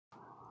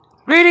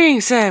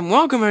Greetings and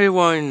welcome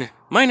everyone!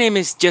 My name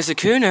is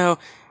Jessicuno,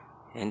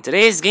 and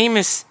today's game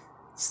is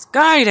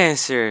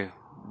Skydancer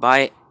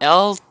by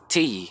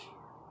LT.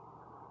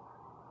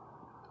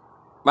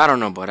 I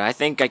don't know, but I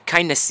think I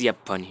kinda see a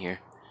pun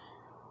here.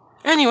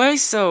 Anyway,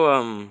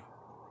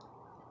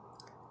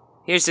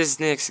 here's this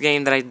next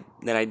game that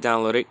I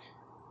downloaded.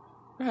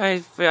 I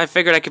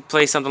figured I could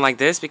play something like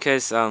this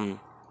because,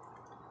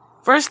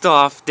 first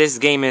off, this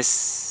game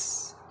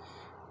is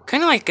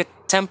kinda like a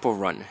tempo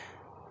run.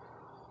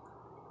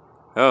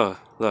 Oh,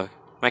 look.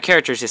 My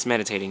character's just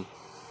meditating.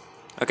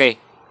 Okay,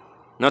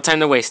 no time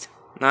to waste.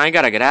 Now I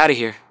gotta get out of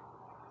here.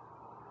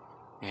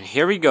 And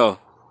here we go.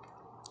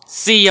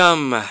 See,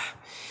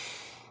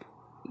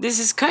 this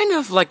is kind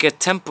of like a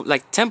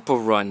tempo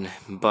run,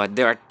 but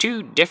there are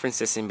two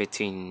differences in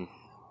between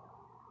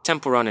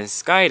tempo run and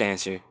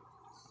Skydancer.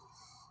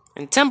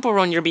 In tempo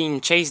run, you're being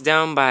chased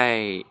down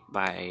by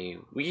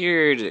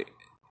weird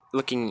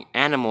looking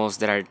animals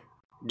that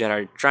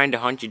are trying to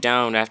hunt you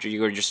down after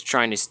you were just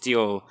trying to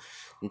steal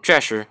some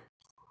treasure,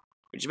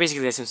 which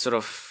basically is some sort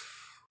of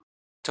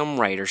Tomb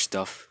Raider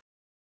stuff.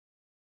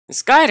 In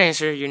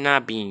Skydancer, you're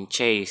not being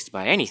chased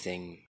by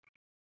anything.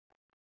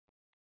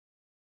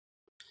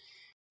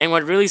 And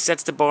what really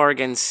sets the bar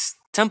against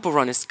Temple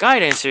Run and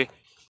Skydancer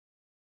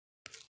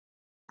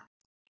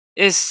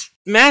is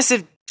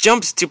massive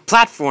jumps to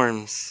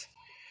platforms.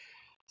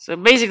 So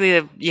basically,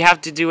 what you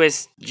have to do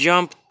is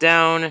jump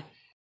down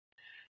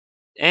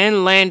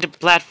and land the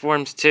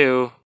platforms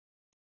too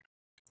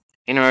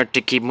in order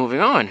to keep moving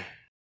on.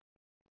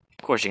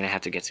 Of course, you're gonna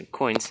have to get some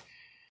coins.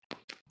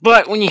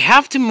 But when you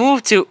have to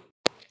move to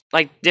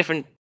like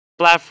different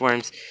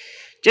platforms,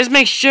 just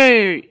make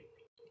sure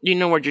you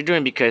know what you're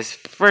doing because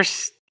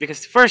the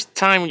first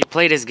time when you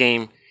play this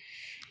game,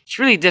 it's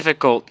really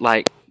difficult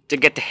like to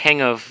get the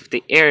hang of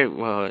the air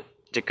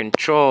to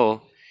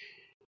control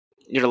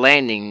your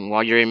landing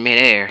while you're in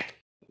midair,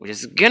 which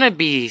is gonna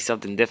be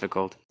something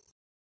difficult.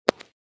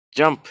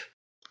 Jump.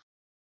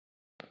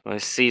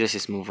 Let's see, let's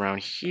just move around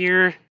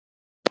here.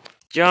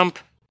 Jump.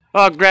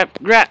 Oh, grab.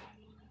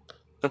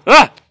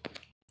 Ah!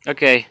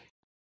 Okay.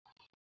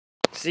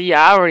 See,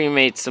 I already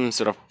made some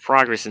sort of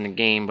progress in the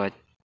game, but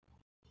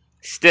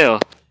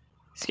still,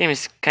 this game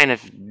is kind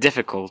of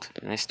difficult.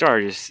 And I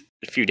started just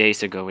a few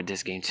days ago with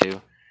this game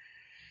too.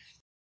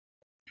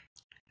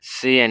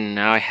 See, and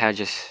now I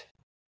have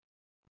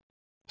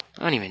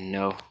I don't even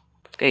know.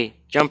 Okay,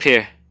 jump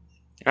here.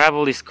 Grab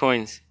all these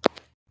coins.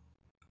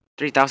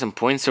 3,000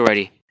 points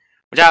already.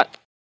 Watch out!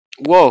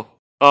 Whoa!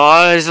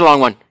 Oh, this is a long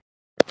one.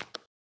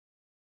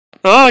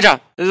 Oh, watch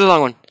out! This is a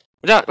long one.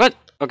 Watch out! What?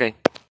 Okay.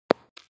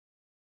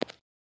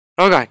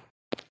 Oh god.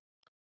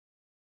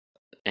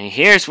 And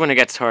here's when it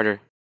gets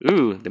harder.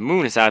 Ooh, the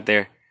moon is out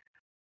there.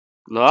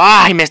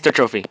 Ah, I missed the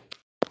trophy.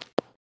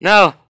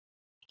 No!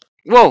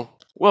 Whoa!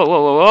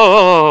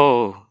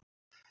 Whoa!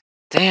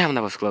 Damn,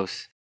 that was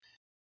close.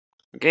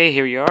 Okay,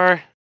 here we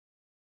are.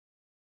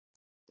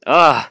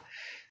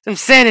 Some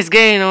sand is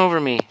getting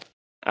over me.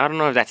 I don't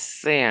know if that's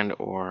sand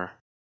or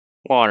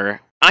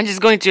water. I'm just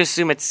going to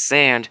assume it's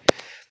sand.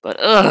 But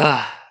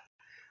I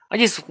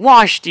just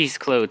washed these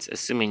clothes,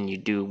 assuming you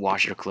do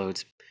wash your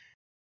clothes.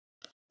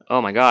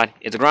 Oh my god,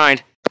 it's a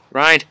grind.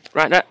 Grind.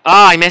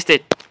 I missed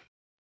it.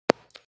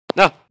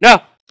 No!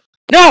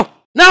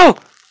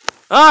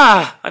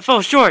 I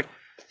fell short.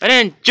 I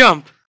didn't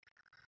jump.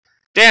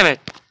 Damn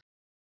it.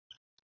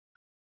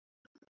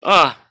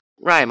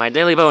 Right, my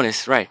daily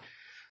bonus, right.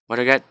 What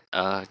I got?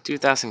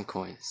 2,000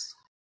 coins.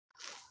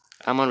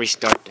 I'm gonna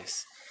restart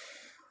this.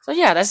 So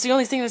yeah, that's the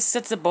only thing that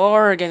sets the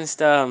bar against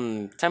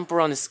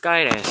Temporal and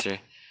Skydancer.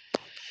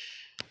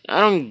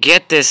 I don't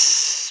get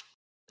this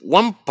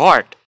one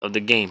part of the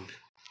game.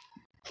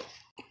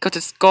 Cause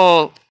it's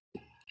called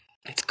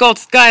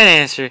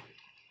Skydancer.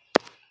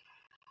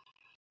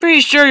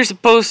 Pretty sure you're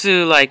supposed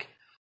to like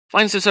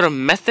find some sort of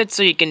method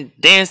so you can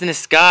dance in the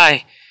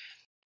sky.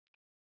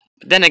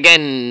 But then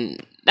again,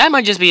 that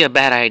might just be a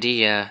bad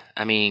idea.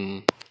 I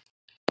mean,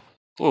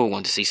 who would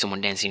want to see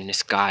someone dancing in the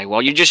sky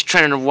while you're just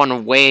trying to run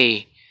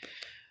away?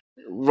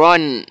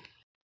 Run.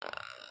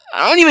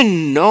 I don't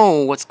even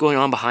know what's going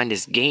on behind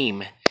this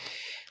game.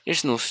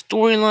 There's no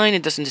storyline,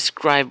 it doesn't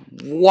describe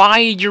why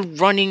you're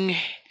running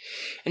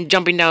and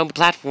jumping down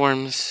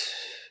platforms.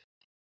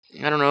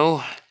 I don't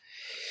know.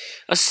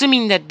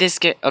 Assuming that this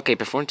okay,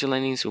 perform 2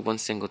 landings with 1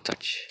 single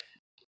touch.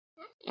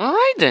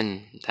 Alright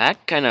then,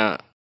 that kinda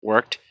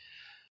worked.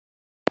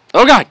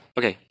 Oh god!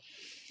 Okay.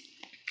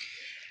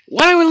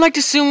 What I would like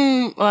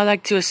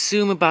to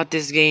assume about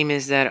this game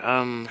is that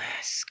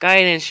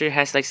Skydancer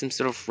has like some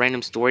sort of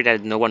random story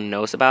that no one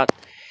knows about.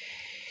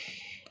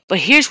 But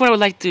here's what I would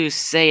like to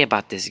say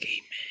about this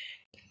game.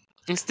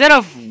 Instead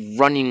of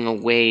running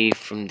away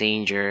from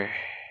danger,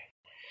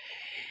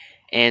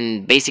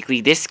 and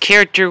basically this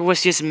character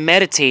was just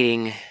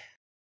meditating,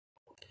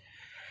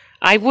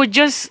 I would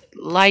just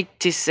like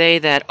to say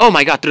that, oh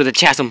my god, through the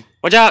chasm,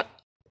 watch out!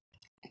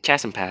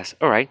 Chasm pass,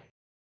 alright.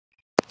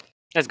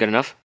 That's good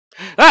enough.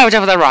 Ah, watch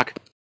out for that rock!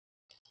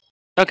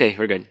 Okay,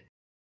 we're good.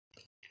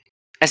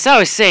 as I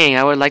was saying,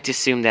 I would like to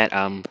assume that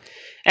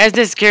as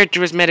this character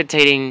was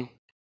meditating,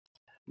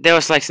 there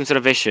was like some sort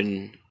of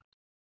vision.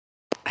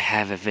 I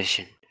have a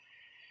vision.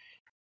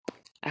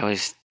 I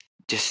was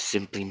just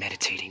simply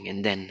meditating,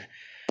 and then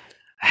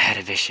I had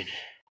a vision.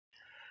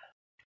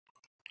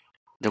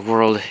 The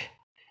world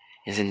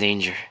is in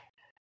danger,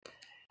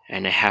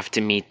 and I have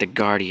to meet the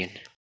Guardian.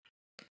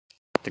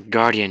 The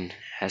Guardian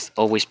has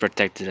always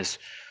protected us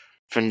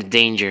from the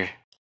danger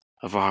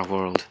of our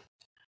world.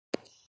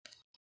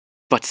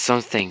 But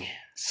something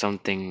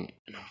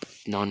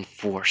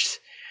non-force,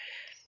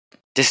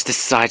 this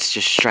decides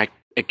to strike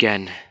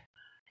again.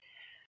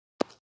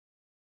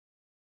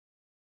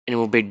 And it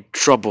will be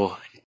trouble,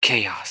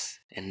 chaos,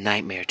 and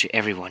nightmare to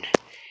everyone.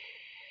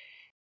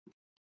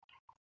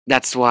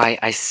 That's why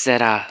I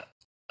set out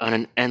on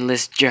an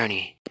endless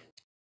journey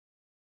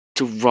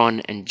to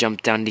run and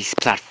jump down these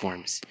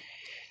platforms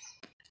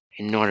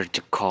in order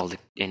to call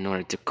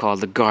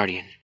the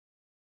Guardian.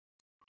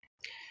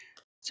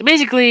 So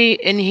basically,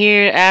 in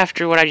here,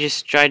 after what I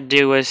just tried to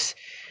do was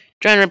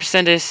trying to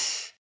represent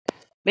this,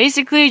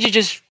 basically you're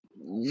just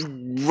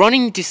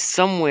running to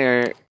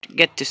somewhere to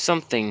get to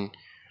something.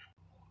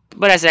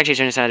 But as it actually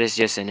turns out, it's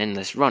just an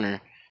endless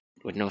runner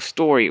with no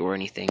story or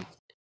anything.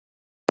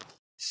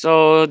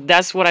 So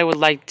that's what I would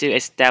like to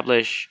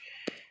establish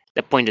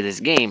the point of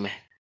this game.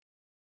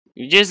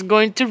 You're just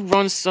going to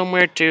run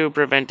somewhere to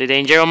prevent the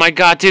danger. Oh my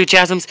god, 2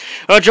 chasms!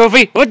 A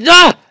trophy! What?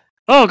 Ah!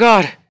 Oh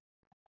god!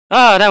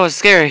 Ah, that was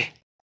scary.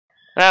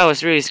 That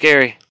was really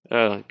scary.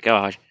 Oh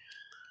god.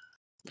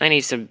 I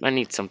need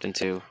something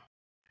too.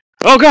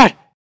 Oh god!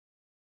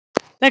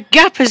 That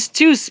gap is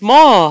too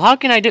small! How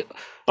can I do...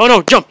 Oh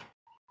no, jump!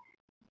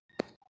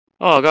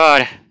 Oh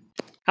god.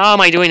 How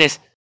am I doing this?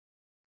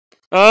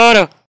 Oh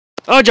no!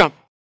 Oh, jump!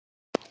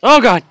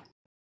 Oh god!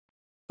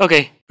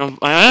 Okay,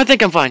 I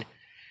think I'm fine.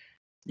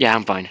 Yeah,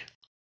 I'm fine.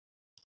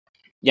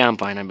 Yeah, I'm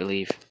fine, I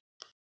believe.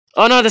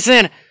 Oh no, the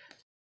sand!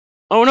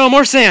 Oh no,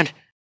 more sand!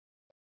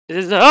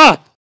 This is...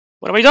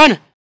 What have I done?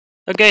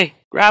 Okay,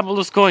 grab all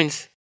those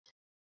coins.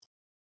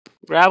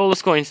 Grab all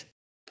those coins.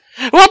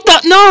 What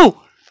the...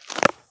 No!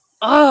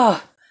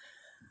 Ah!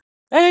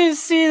 I didn't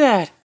see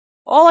that!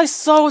 All I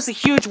saw was a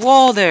huge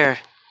wall there.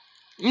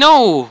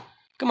 No!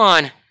 Come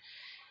on.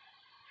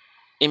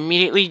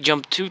 Immediately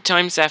jump 2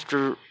 times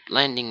after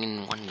landing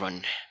in 1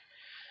 run.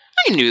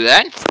 I can do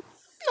that.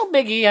 No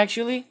biggie,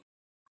 actually.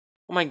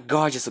 Oh my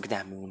god, just look at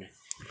that moon.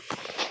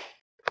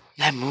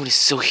 That moon is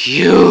so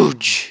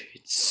huge.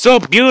 It's so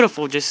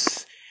beautiful,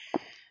 just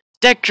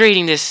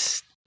decorating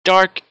this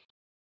dark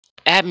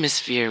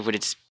atmosphere with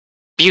its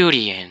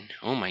beauty. And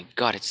oh my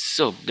god,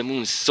 the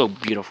moon is so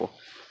beautiful.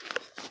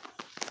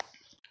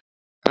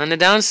 On the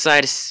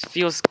downside, it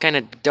feels kind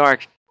of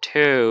dark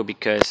too,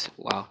 because,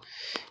 wow,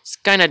 it's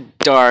kind of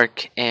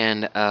dark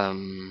and,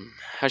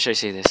 how should I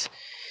say this?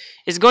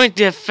 It's going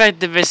to affect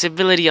the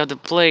visibility of the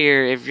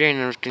player if you're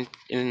in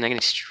an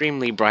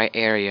extremely bright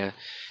area.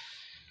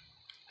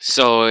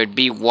 So it'd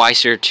be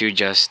wiser to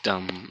just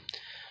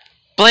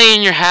play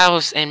in your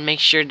house and make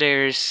sure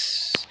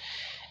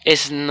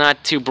it's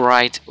not too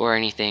bright or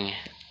anything.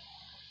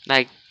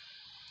 Like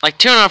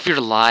turn off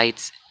your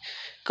lights,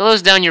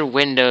 close down your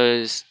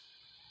windows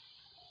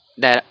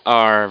that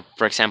are,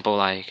 for example,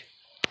 like,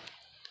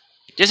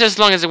 just as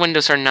long as the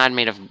windows are not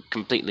made of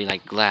completely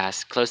like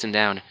glass, close them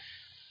down.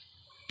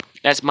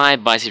 That's my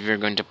advice if you're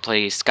going to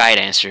play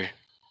Skydancer.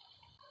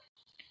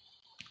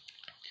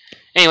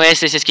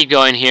 Anyways, let's just keep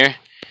going here.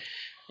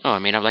 Oh, I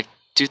made up like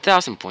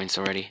 2,000 points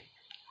already.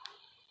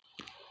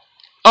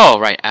 Oh,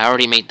 right, I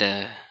already made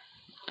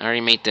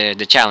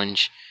the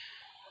challenge.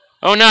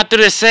 Oh, not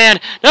through the sand!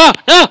 No!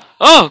 No!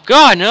 Oh,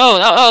 God, no!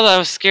 Oh, that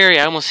was scary.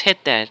 I almost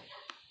hit that.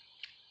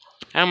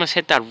 I almost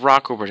hit that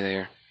rock over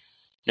there.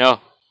 No.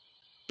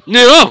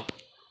 No!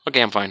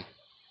 Okay, I'm fine.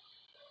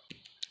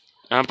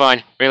 I'm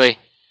fine, really.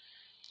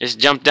 Just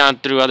jump down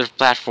through other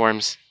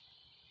platforms.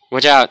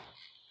 Watch out.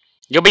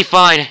 You'll be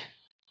fine.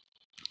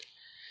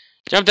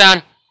 Jump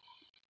down.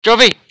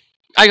 Trophy!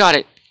 I got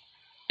it.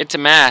 It's a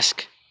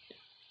mask.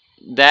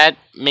 That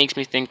makes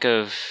me think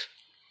of...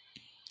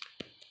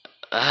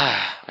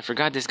 I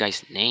forgot this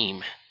guy's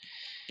name.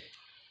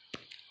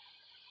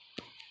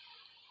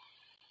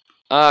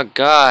 Oh,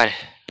 God.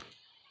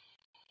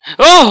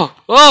 Oh!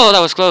 Oh, that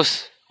was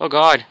close. Oh,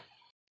 God.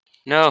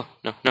 No,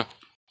 no, no.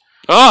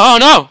 Oh,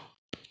 no!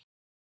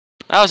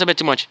 That was a bit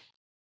too much.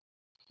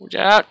 Watch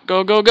out.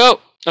 Go, go,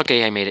 go.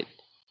 Okay, I made it.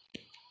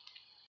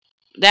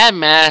 That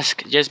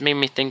mask just made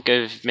me think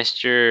of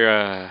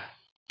Mr.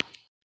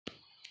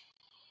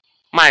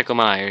 Michael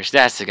Myers.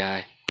 That's the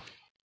guy.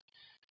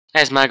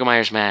 That's Michael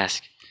Myers'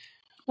 mask.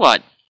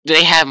 What? Do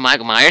they have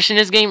Michael Myers in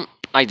this game?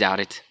 I doubt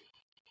it.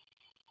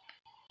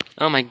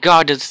 Oh my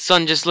god, the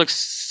sun just looks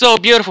so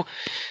beautiful.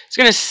 It's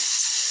gonna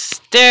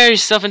stare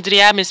yourself into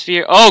the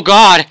atmosphere. Oh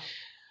god!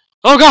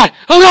 Oh god!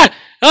 Oh god!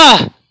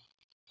 Ah!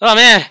 Oh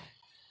man!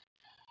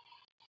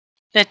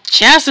 That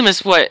chasm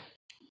is what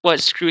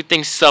screwed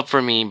things up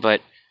for me,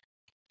 but...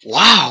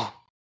 Wow!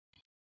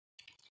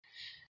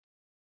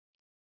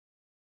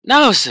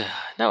 That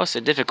was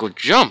a difficult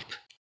jump.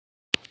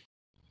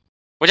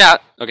 Watch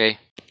out! Okay.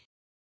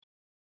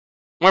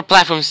 More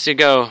platforms to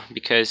go,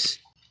 because...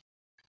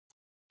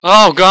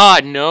 Oh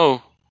god,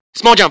 no!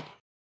 Small jump!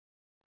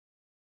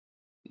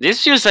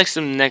 This feels like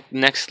some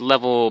next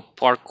level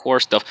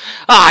parkour stuff.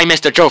 Ah, I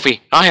missed the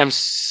trophy! I am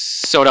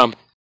so dumb.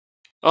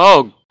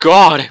 Oh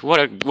god,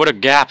 what a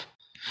gap.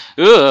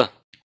 Ugh.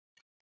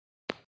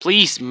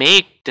 Please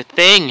make the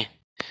thing.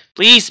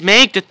 Please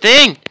make the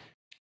thing!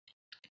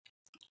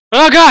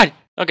 Oh god!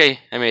 Okay,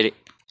 I made it.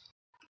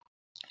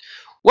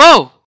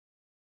 Whoa!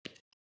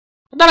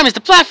 I thought I missed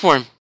the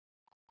platform!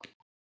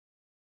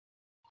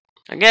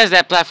 I guess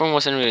that platform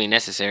wasn't really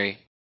necessary.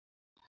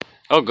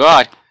 Oh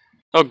god!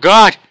 Oh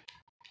god!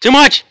 Too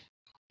much!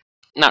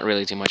 Not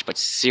really too much, but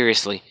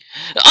seriously.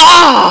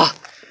 Ah!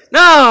 Oh!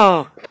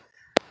 No!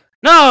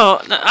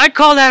 No! I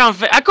call that on.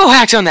 I call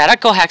hacks on that. I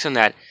call hacks on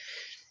that.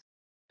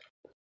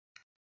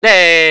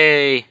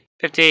 Hey!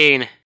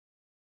 15.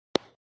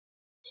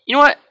 You know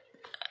what?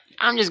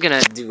 I'm just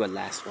gonna do a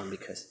last one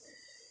because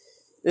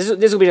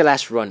this will be the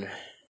last run.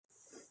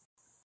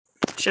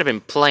 Should have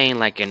been playing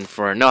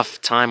for enough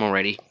time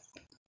already.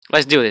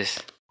 Let's do this.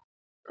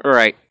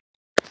 Alright.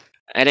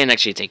 I didn't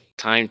actually take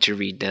time to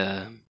read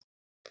the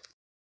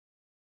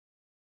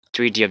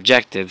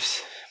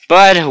objectives,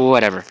 but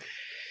whatever.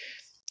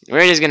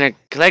 We're just gonna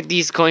collect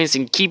these coins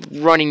and keep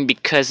running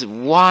because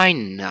why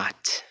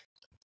not?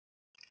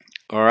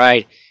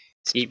 Alright.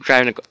 Let's keep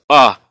driving.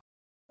 Oh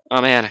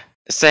man,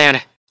 the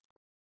sand.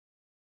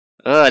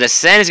 The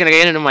sand is gonna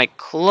get into my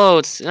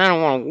clothes, and I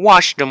don't want to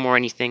wash them or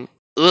anything.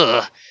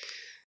 Ugh.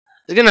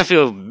 It's gonna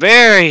feel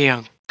very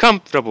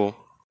uncomfortable.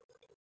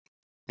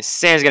 The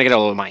sand's gonna get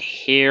all over my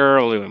hair,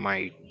 all over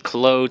my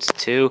clothes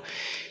too.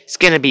 It's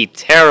gonna be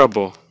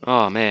terrible.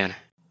 Oh man.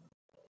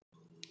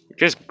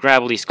 Just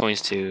grab all these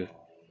coins too,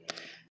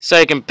 so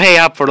I can pay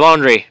up for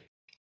laundry.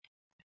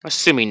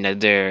 Assuming that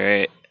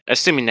there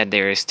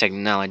is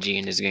technology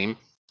in this game.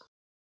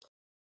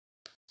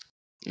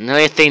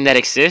 Another thing that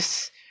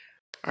exists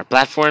are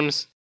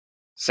platforms,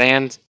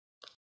 sand,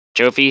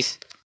 trophies,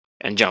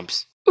 and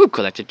jumps. Ooh,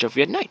 collected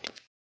trophy at night.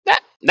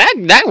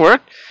 That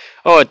worked.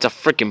 Oh, it's a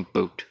freaking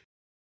boot.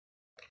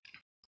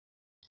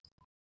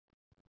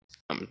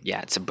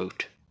 Yeah, it's a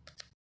boot.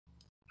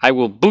 I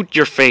will boot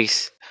your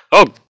face.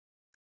 Oh,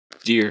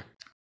 dear.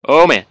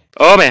 Oh man.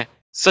 Oh man.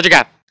 Such a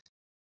gap.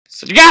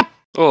 Such a gap.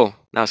 Oh,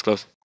 that was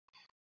close.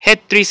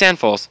 Hit 3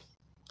 sandfalls.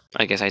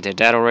 I guess I did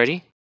that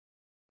already.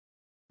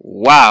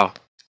 Wow.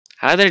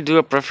 How did I do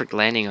a perfect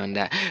landing on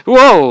that?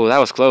 Whoa, that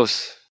was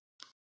close.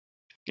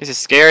 This is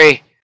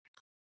scary.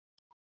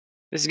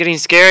 This is getting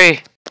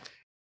scary.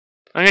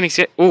 I'm getting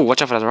scared. Ooh,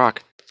 watch out for that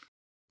rock.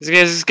 This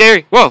is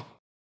scary. Whoa.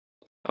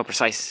 Oh,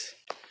 precise.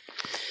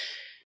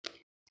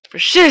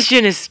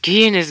 Precision is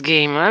key in this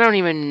game. I don't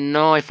even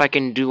know if I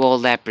can do all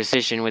that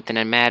precision within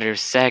a matter of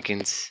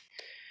seconds.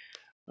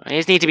 I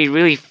just need to be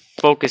really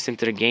focused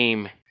into the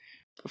game.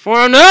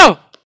 Before no!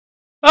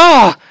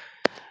 Oh!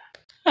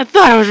 I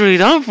thought I was really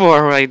done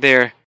for right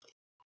there.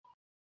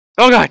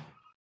 Oh god!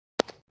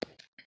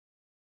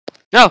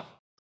 No!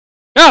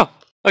 No!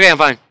 Okay, I'm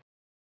fine.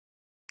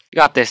 You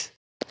got this.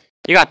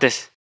 You got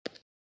this.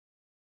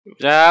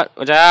 Watch out!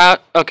 Watch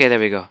out! Okay, there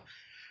we go.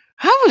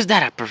 How was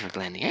that a perfect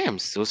landing? I am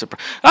so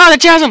surprised. Ah, the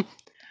chasm!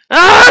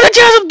 Ah, the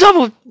chasm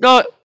doubled!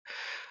 No.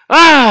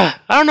 I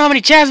don't know how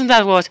many chasms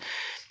that was.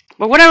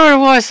 But whatever it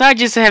was, I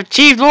just have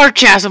achieved more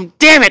chasm.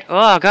 Damn it!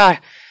 Oh god.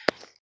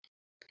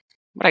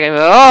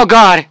 Oh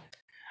god!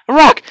 A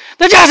rock!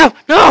 The chasm!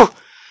 No!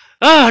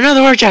 Oh,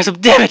 another orchasm!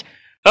 Damn it!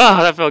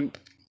 Oh, that felt...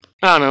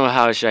 I don't know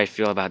how should I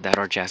feel about that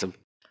orchasm.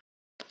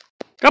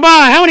 Come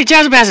on! How many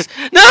chasm passes?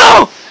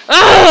 No!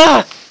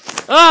 Ah!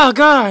 Oh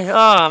god!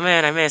 Oh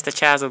man, I missed the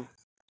chasm.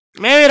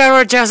 Maybe that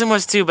orchasm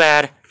was too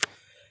bad.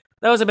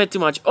 That was a bit too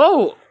much.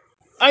 Oh!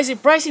 I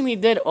surprisingly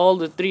did all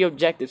the 3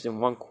 objectives in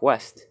one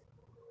quest.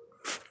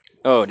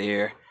 Oh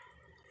dear.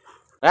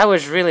 That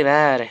was really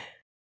bad.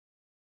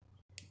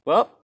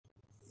 Well,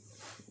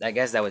 I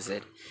guess that was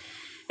it.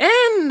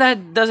 And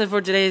that does it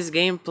for today's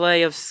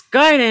gameplay of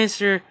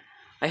Skydancer.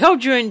 I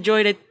hope you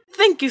enjoyed it.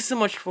 Thank you so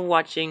much for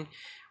watching.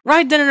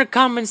 Write down in the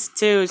comments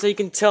too, so you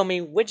can tell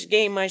me which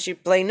game I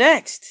should play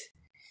next.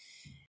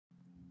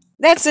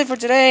 That's it for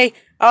today.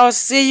 I'll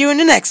see you in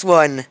the next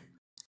one.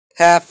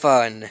 Have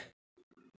fun.